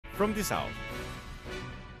from the South.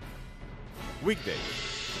 Weekdays,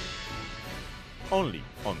 only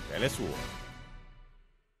on Telesur.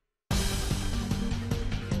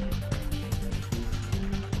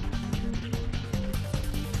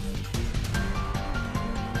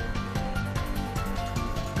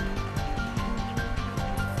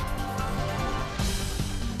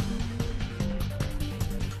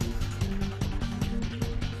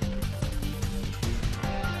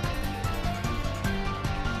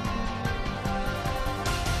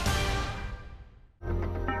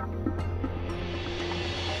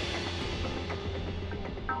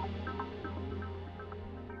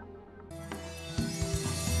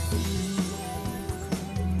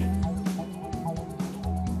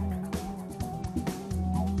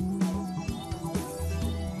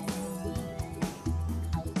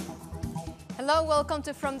 Hello, welcome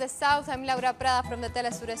to From the South. I'm Laura Prada from the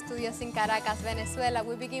Telesur studios in Caracas, Venezuela.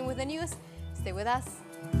 We begin with the news. Stay with us.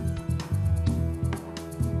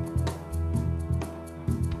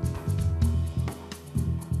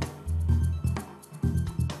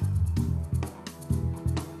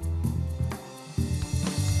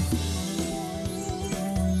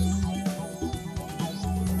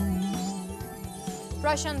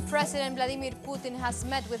 Russian President Vladimir Putin has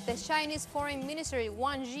met with the Chinese Foreign Minister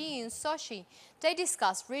Wang Yi in Sochi. They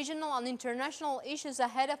discussed regional and international issues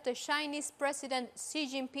ahead of the Chinese President Xi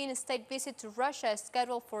Jinping's state visit to Russia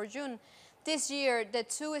scheduled for June. This year, the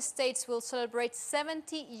two states will celebrate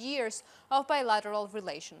 70 years of bilateral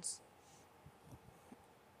relations.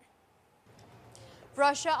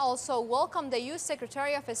 Russia also welcomed the U.S.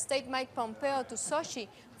 Secretary of State Mike Pompeo to Sochi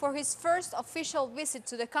for his first official visit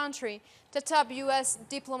to the country. The top U.S.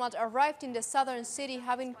 diplomat arrived in the southern city,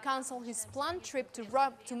 having canceled his planned trip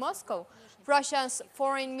to Moscow. Russia's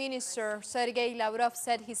Foreign Minister Sergei Lavrov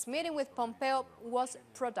said his meeting with Pompeo was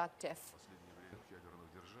productive.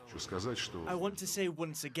 I want to say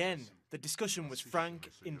once again, the discussion was frank,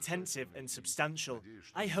 intensive and substantial.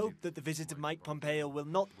 I hope that the visit of Mike Pompeo will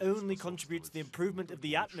not only contribute to the improvement of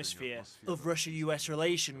the atmosphere of Russia-US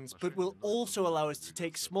relations, but will also allow us to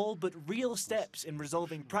take small but real steps in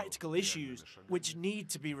resolving practical issues which need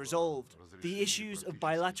to be resolved. The issues of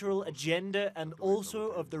bilateral agenda and also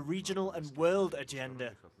of the regional and world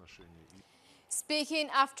agenda. Speaking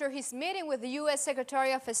after his meeting with the U.S.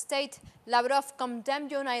 Secretary of State, Lavrov condemned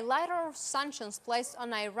unilateral sanctions placed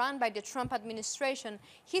on Iran by the Trump administration.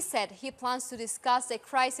 He said he plans to discuss the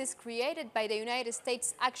crisis created by the United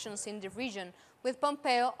States' actions in the region with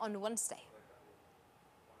Pompeo on Wednesday.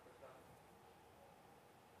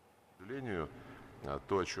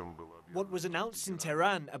 What was announced in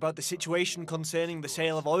Tehran about the situation concerning the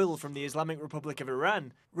sale of oil from the Islamic Republic of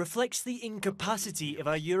Iran reflects the incapacity of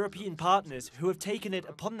our European partners who have taken it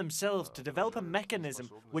upon themselves to develop a mechanism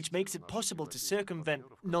which makes it possible to circumvent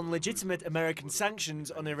non-legitimate American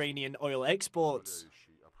sanctions on Iranian oil exports.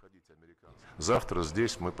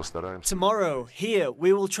 Tomorrow, here,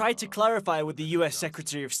 we will try to clarify with the U.S.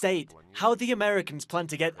 Secretary of State how the Americans plan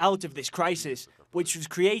to get out of this crisis, which was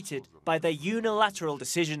created by their unilateral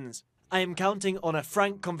decisions. I am counting on a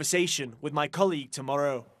frank conversation with my colleague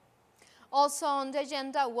tomorrow. Also on the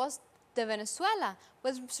agenda was Venezuela,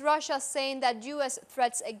 with Russia saying that U.S.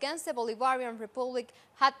 threats against the Bolivarian Republic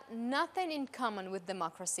had nothing in common with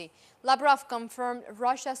democracy. Lavrov confirmed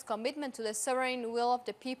Russia's commitment to the sovereign will of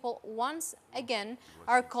the people, once again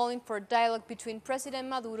are calling for dialogue between President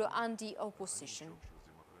Maduro and the opposition.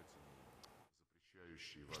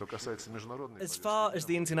 As far as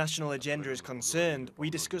the international agenda is concerned, we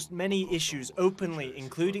discussed many issues openly,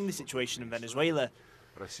 including the situation in Venezuela.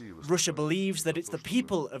 Russia believes that it's the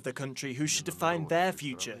people of the country who should define their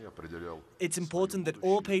future. It's important that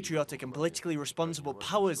all patriotic and politically responsible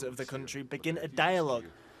powers of the country begin a dialogue,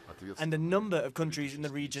 and a number of countries in the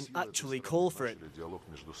region actually call for it.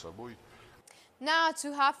 Now,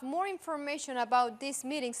 to have more information about these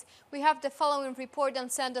meetings, we have the following report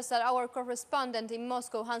and sent us at our correspondent in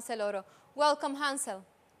Moscow, Hansel Oro. Welcome, Hansel.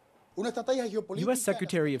 U.S.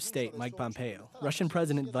 Secretary of State Mike Pompeo, Russian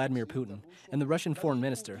President Vladimir Putin, and the Russian Foreign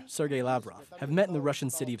Minister Sergei Lavrov have met in the Russian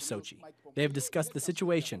city of Sochi. They have discussed the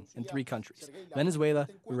situation in three countries: Venezuela,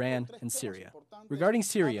 Iran, and Syria. Regarding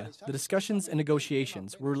Syria, the discussions and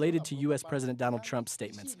negotiations were related to U.S. President Donald Trump's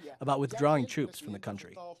statements about withdrawing troops from the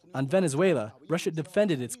country. On Venezuela, Russia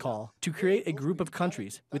defended its call to create a group of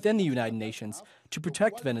countries within the United Nations to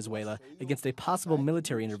protect Venezuela against a possible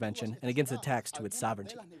military intervention and against attacks to its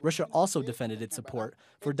sovereignty. Russia also defended its support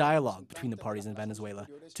for dialogue between the parties in Venezuela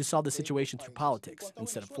to solve the situation through politics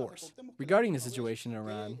instead of force. Regarding the situation in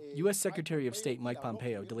Iran, U.S. Secretary of State Mike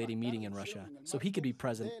Pompeo delayed a meeting in Russia so he could be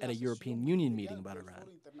present at a European Union meeting about Iran.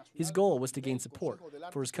 His goal was to gain support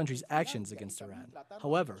for his country's actions against Iran.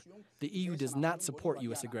 However, the EU does not support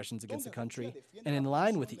U.S. aggressions against the country, and in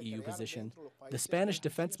line with the EU position, the Spanish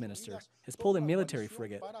defense minister has pulled a military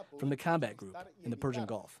frigate from the combat group in the Persian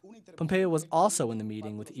Gulf. Pompeo was also in the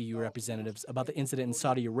meeting with EU representatives about the incident in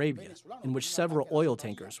Saudi Arabia, in which several oil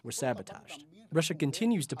tankers were sabotaged. Russia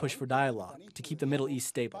continues to push for dialogue to keep the Middle East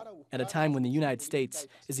stable, at a time when the United States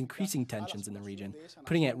is increasing tensions in the region,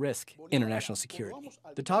 putting at risk international security.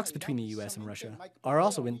 The talks between the U.S. and Russia are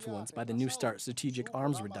also influenced by the New START Strategic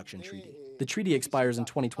Arms Reduction Treaty. The treaty expires in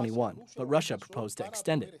 2021, but Russia proposed to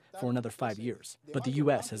extend it for another 5 years. But the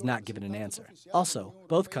U.S. has not given an answer. Also,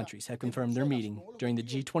 both countries have confirmed their meeting during the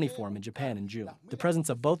G20 forum in Japan in June. The presence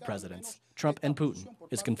of both presidents, Trump and Putin,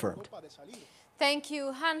 is confirmed. Thank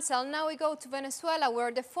you, Hansel. Now we go to Venezuela,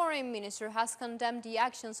 where the foreign minister has condemned the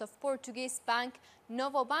actions of Portuguese bank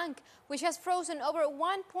Novo Bank, which has frozen over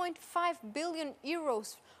 1.5 billion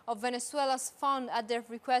euros of Venezuela's fund at the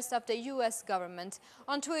request of the U.S. government.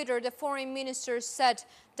 On Twitter, the foreign minister said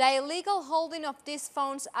the illegal holding of these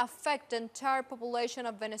funds affect the entire population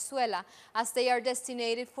of Venezuela, as they are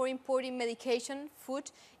destined for importing medication, food,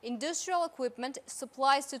 industrial equipment,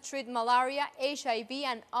 supplies to treat malaria, HIV,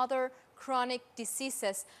 and other chronic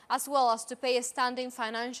diseases, as well as to pay standing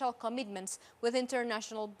financial commitments with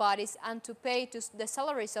international bodies and to pay the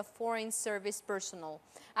salaries of foreign service personnel.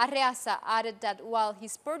 Arreaza added that while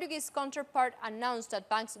his Portuguese counterpart announced that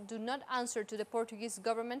banks do not answer to the Portuguese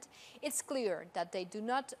government, it's clear that they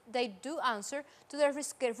do answer to the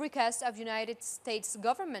request of United States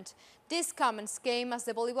government. These comments came as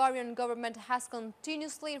the Bolivarian government has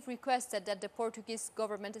continuously requested that the Portuguese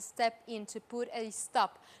government step in to put a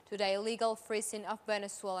stop to the illegal freezing of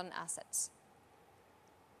Venezuelan assets.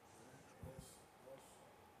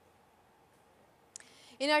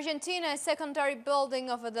 In Argentina, a secondary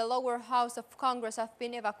building of the lower house of Congress has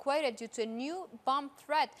been evacuated due to a new bomb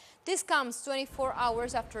threat. This comes 24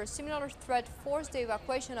 hours after a similar threat forced the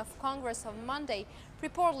evacuation of Congress on Monday.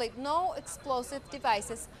 Reportedly, no explosive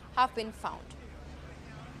devices have been found.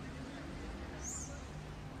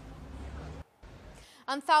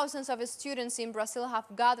 And thousands of students in Brazil have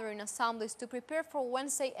gathered in assemblies to prepare for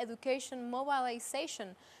Wednesday education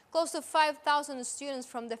mobilization. Close to 5,000 students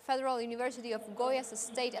from the Federal University of Goiás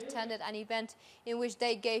State attended an event in which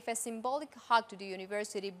they gave a symbolic hug to the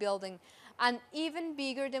university building. An even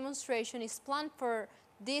bigger demonstration is planned for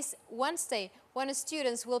this Wednesday, when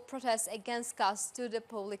students will protest against costs to the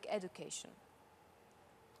public education.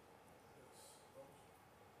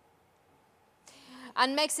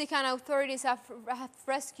 And Mexican authorities have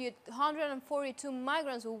rescued 142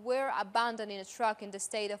 migrants who were abandoned in a truck in the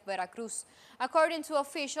state of Veracruz. According to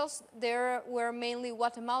officials, there were mainly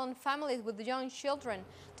Guatemalan families with young children.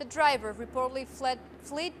 The driver reportedly fled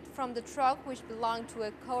from the truck, which belonged to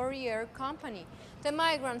a courier company. The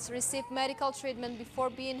migrants received medical treatment before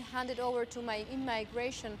being handed over to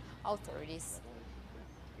immigration authorities.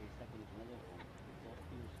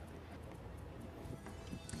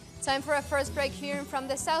 Time for a first break here from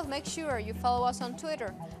the South. Make sure you follow us on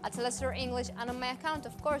Twitter at Telesur English and on my account,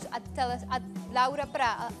 of course, at Laura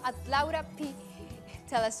P.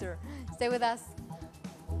 Telesur. Stay with us.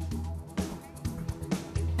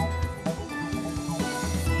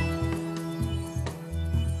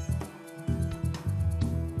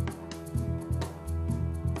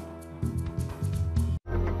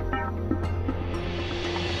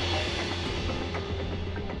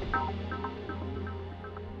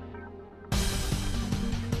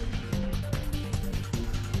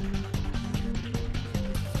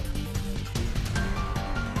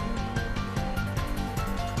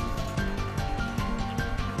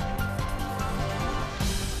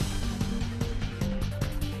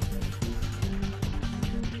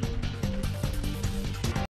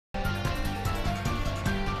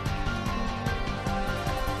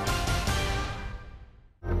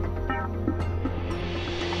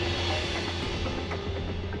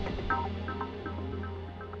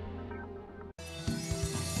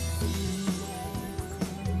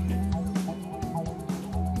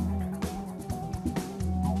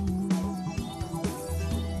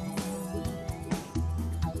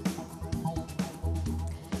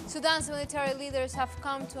 Sudan's military leaders have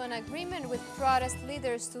come to an agreement with protest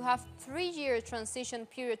leaders to have a 3-year transition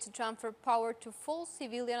period to transfer power to full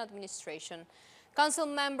civilian administration. Council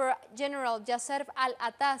member General Yasser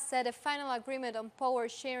Al-Attah said a final agreement on power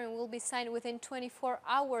sharing will be signed within 24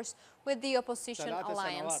 hours with the opposition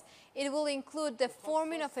alliance. It will include the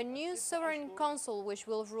forming of a new sovereign council which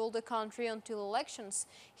will rule the country until elections.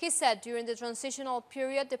 He said during the transitional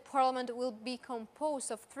period, the parliament will be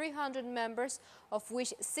composed of 300 members, of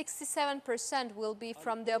which 67% will be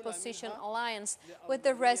from the opposition alliance, with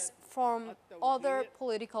the rest from other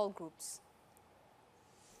political groups.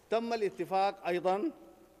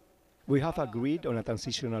 We have agreed on a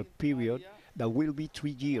transitional period that will be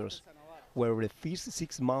 3 years, where the first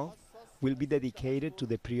 6 months will be dedicated to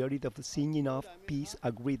the priority of signing off peace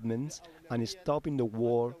agreements and stopping the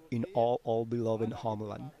war in our beloved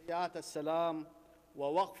homeland.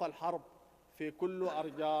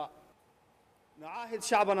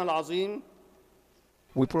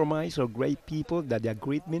 We promise our great people that the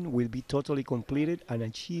agreement will be totally completed and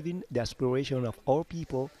achieving the aspiration of our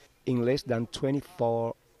people in less than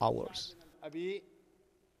 24 hours.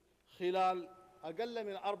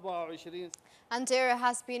 And there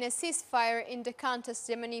has been a ceasefire in the contest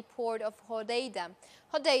Yemeni port of Hodeidah.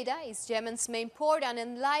 Hodeidah is Yemen's main port and a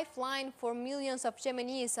lifeline for millions of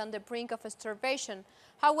Yemenis on the brink of starvation.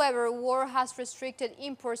 However, war has restricted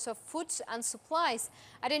imports of foods and supplies.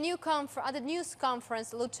 At a news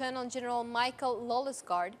conference, Lieutenant General Michael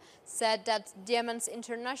Lollesgaard said that Yemen's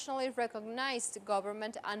internationally recognized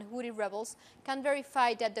government and Houthi rebels can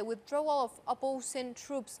verify that the withdrawal of opposing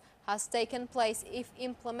troops has taken place. If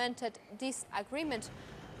implemented, this agreement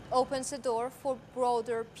opens the door for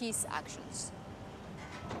broader peace actions.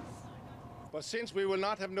 But since we will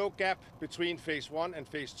not have no gap between phase 1 and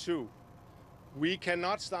phase 2, we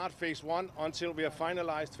cannot start phase 1 until we have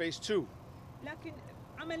finalized phase 2. لكن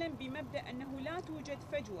عملا بمبدأ أنه لا توجد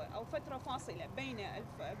فجوة أو فترة فاصلة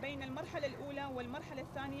بين المرحلة الأولى والمرحلة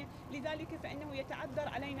الثانية، لذلك فإنه يتعذر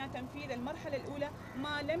علينا تنفيذ المرحلة الأولى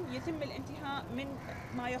ما لم يتم الانتهاء من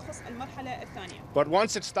ما يخص المرحلة الثانية. But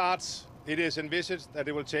once it starts, it is envisaged that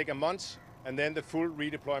it will take a month and then the full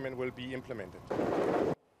redeployment will be implemented.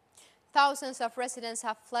 Thousands of residents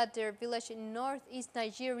have fled their village in northeast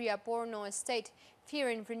Nigeria, Borno State,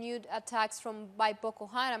 fearing renewed attacks by Boko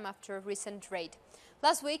Haram after a recent raid.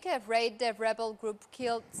 Last week, a raid, the rebel group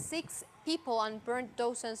killed 6 people and burned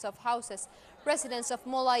dozens of houses. Residents of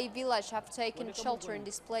Molai village have taken shelter in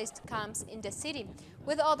displaced camps in the city,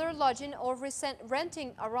 with others lodging or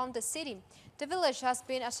renting around the city. The village has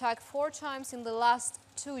been attacked 4 times in the last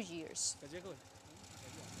 2 years.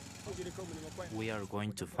 We are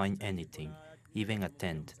going to find anything, even a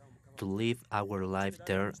tent, to live our life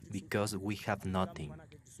there because we have nothing,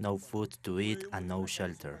 no food to eat and no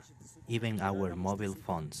shelter, even our mobile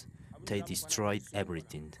phones. They destroyed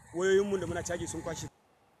everything.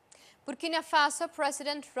 Burkina Faso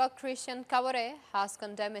President Roch Christian Kabore has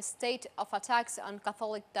condemned a state of attacks on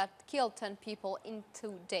Catholics that killed 10 people in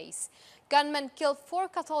 2 days. Gunmen killed 4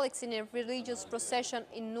 Catholics in a religious procession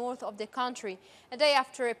in north of the country, a day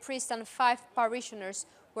after a priest and 5 parishioners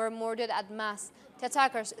were murdered at Mass. The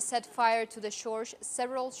attackers set fire to the church,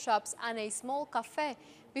 several shops and a small cafe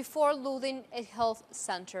before looting a health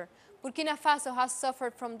center. Burkina Faso has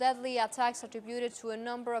suffered from deadly attacks attributed to a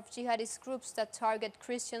number of jihadist groups that target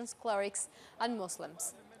Christians, clerics and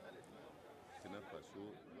Muslims.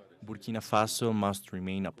 Burkina Faso must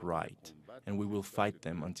remain upright, and we will fight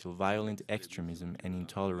them until violent extremism and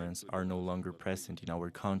intolerance are no longer present in our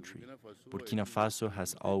country. Burkina Faso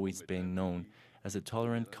has always been known as a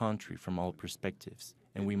tolerant country from all perspectives,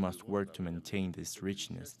 and we must work to maintain this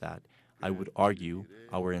richness that, I would argue,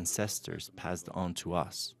 our ancestors passed on to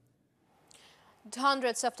us.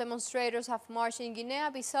 Hundreds of demonstrators have marched in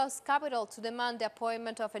Guinea-Bissau's capital to demand the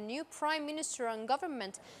appointment of a new prime minister and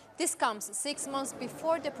government. This comes 6 months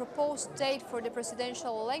before the proposed date for the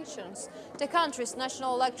presidential elections. The country's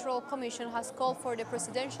National Electoral Commission has called for the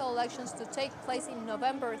presidential elections to take place in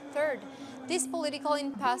November 3rd. This political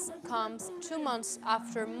impasse comes 2 months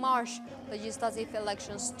after March legislative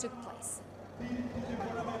elections took place.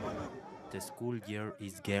 The school year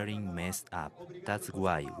is getting messed up. That's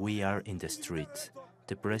why we are in the streets.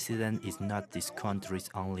 The president is not this country's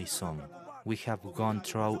only son. We have gone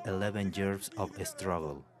through 11 years of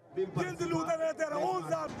struggle.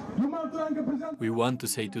 We want to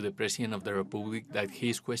say to the President of the Republic that he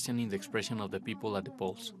is questioning the expression of the people at the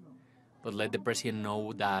polls. But let the President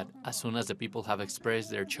know that as soon as the people have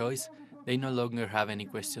expressed their choice, they no longer have any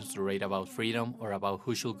questions to raise about freedom or about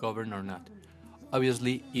who should govern or not.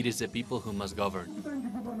 Obviously, it is the people who must govern.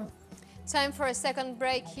 Time for a second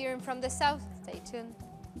break. Hearing from the south. Stay tuned.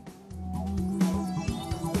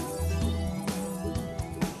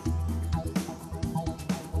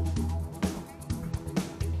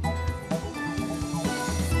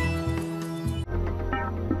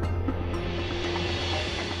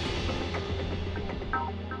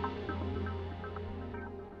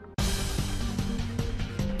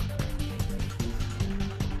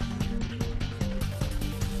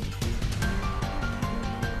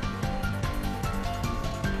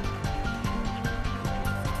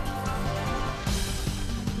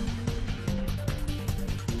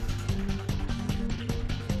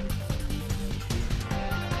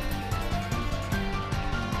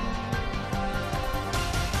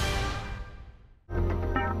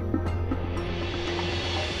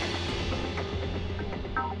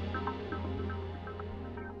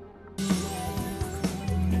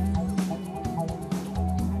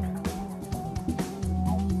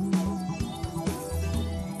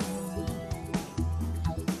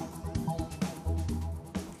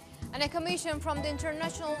 And a commission from the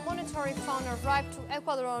International Monetary Fund arrived to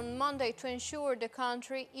Ecuador on Monday to ensure the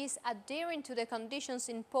country is adhering to the conditions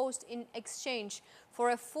imposed in exchange for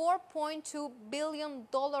a $4.2 billion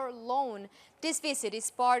loan. This visit is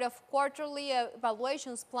part of quarterly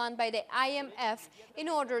evaluations planned by the IMF in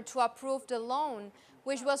order to approve the loan,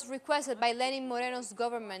 which was requested by Lenin Moreno's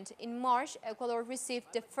government. In March, Ecuador received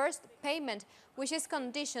the first payment, which is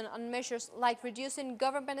conditioned on measures like reducing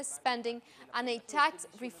government spending and a tax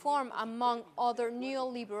reform, among other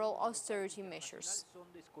neoliberal austerity measures.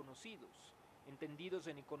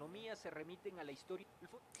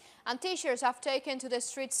 And teachers have taken to the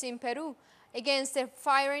streets in Peru against the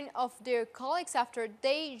firing of their colleagues after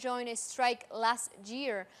they joined a strike last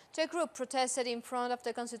year. The group protested in front of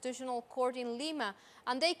the Constitutional Court in Lima,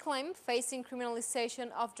 and they claim facing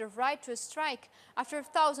criminalization of the right to strike after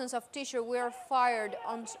thousands of teachers were fired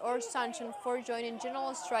or sanctioned for joining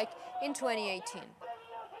general strike in 2018.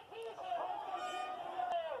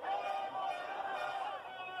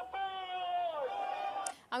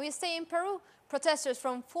 And we stay in Peru. Protesters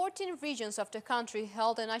from 14 regions of the country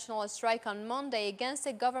held a national strike on Monday against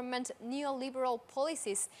the government's neoliberal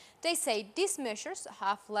policies. They say these measures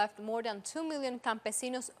have left more than 2 million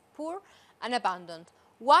campesinos poor and abandoned.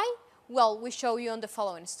 Why? Well, we show you on the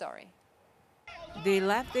following story. They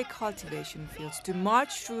left their cultivation fields to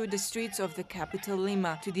march through the streets of the capital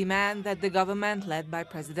Lima to demand that the government led by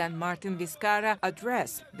President Martin Vizcarra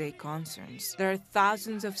address their concerns. There are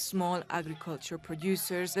thousands of small agriculture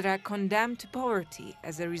producers that are condemned to poverty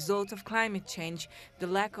as a result of climate change, the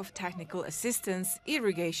lack of technical assistance,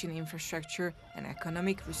 irrigation infrastructure, and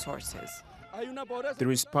economic resources.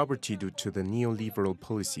 There is poverty due to the neoliberal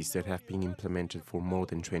policies that have been implemented for more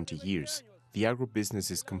than 20 years. The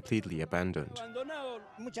agribusiness is completely abandoned.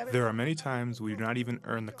 There are many times we do not even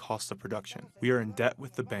earn the cost of production. We are in debt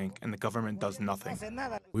with the bank and the government does nothing.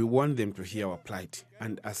 We want them to hear our plight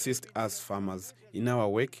and assist us farmers in our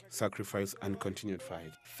work, sacrifice and continued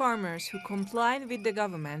fight. Farmers who complied with the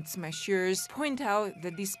government's measures point out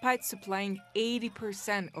that despite supplying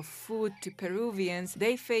 80% of food to Peruvians,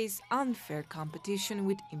 they face unfair competition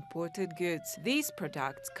with imported goods. These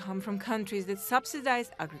products come from countries that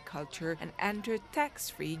subsidize agriculture and enter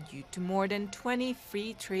tax-free due to more than 20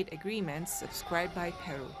 free trade agreements subscribed by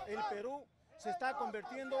Peru.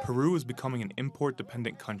 Peru is becoming an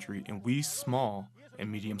import-dependent country, and we small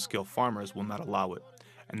and medium-scale farmers will not allow it.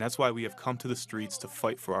 And that's why we have come to the streets to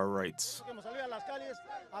fight for our rights.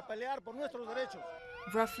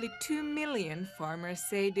 Roughly 2 million farmers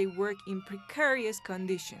say they work in precarious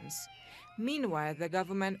conditions. Meanwhile, the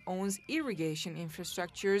government owns irrigation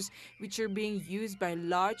infrastructures which are being used by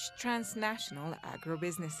large transnational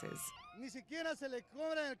agro-businesses.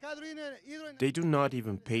 They do not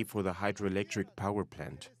even pay for the hydroelectric power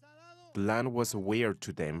plant. The land was aware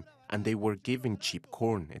to them and they were given cheap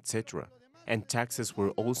corn, etc. And taxes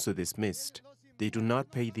were also dismissed. They do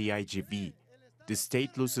not pay the IGV. The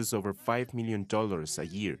state loses over $5 million a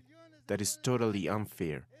year. That is totally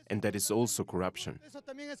unfair, and that is also corruption.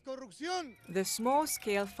 The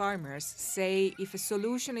small-scale farmers say if a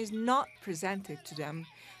solution is not presented to them,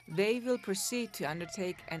 they will proceed to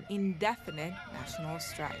undertake an indefinite national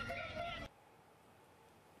strike.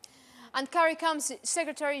 And CARICOM's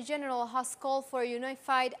Secretary General has called for a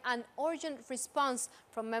unified and urgent response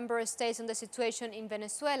from member states on the situation in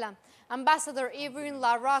Venezuela. Ambassador Irving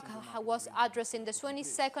Larroque was addressing the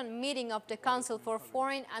 22nd meeting of the Council for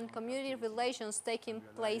Foreign and Community Relations taking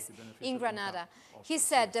place in Granada. He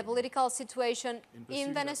said the political situation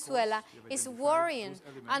in Venezuela is worrying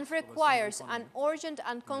and requires an urgent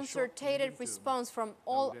and concerted response from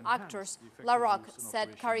all actors. Larroque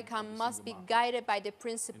said CARICOM must be guided by the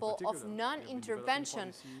principle of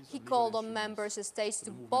non-intervention. He called on member states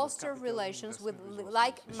to bolster relations with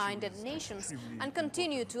like-minded nations and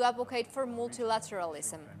continue to advocate for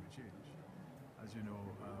multilateralism.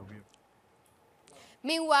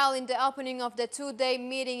 Meanwhile, in the opening of the two-day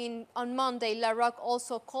meeting on Monday, Larroque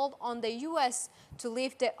also called on the U.S. to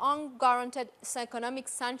lift the unguaranteed economic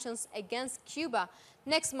sanctions against Cuba.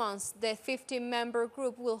 Next month, the 50-member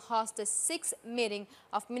group will host the 6th meeting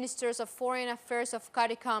of Ministers of Foreign Affairs of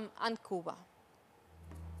CARICOM and Cuba.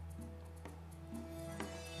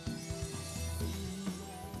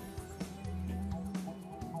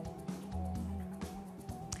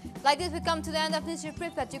 Like this, we come to the end of this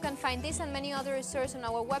report. You can find this and many other resources on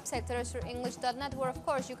our website, terrestrialenglish.net, where, of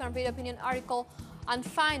course, you can read opinion article and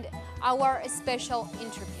find our special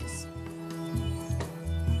interviews.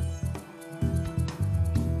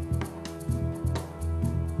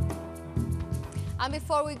 And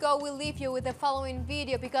before we go, we'll leave you with the following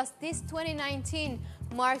video, because this 2019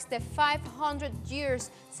 marks the 500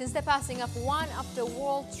 years since the passing of one of the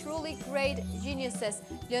world's truly great geniuses,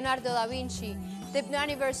 Leonardo da Vinci. The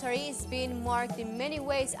anniversary is being marked in many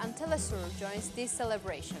ways, and Telesur joins this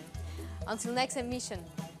celebration. Until next emission,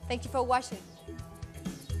 thank you for watching.